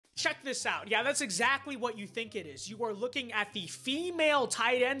Check this out. Yeah, that's exactly what you think it is. You are looking at the female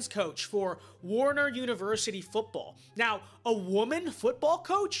tight ends coach for Warner University football. Now, a woman football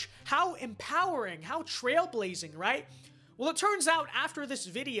coach? How empowering, how trailblazing, right? Well, it turns out after this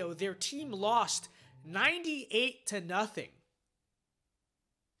video, their team lost 98-0.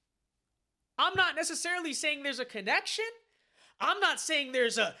 I'm not necessarily saying there's a connection. I'm not saying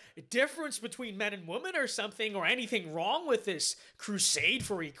there's a difference between men and women or something or anything wrong with this crusade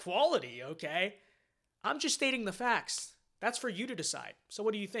for equality, okay? I'm just stating the facts. That's for you to decide. So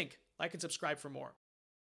what do you think? Like and subscribe for more.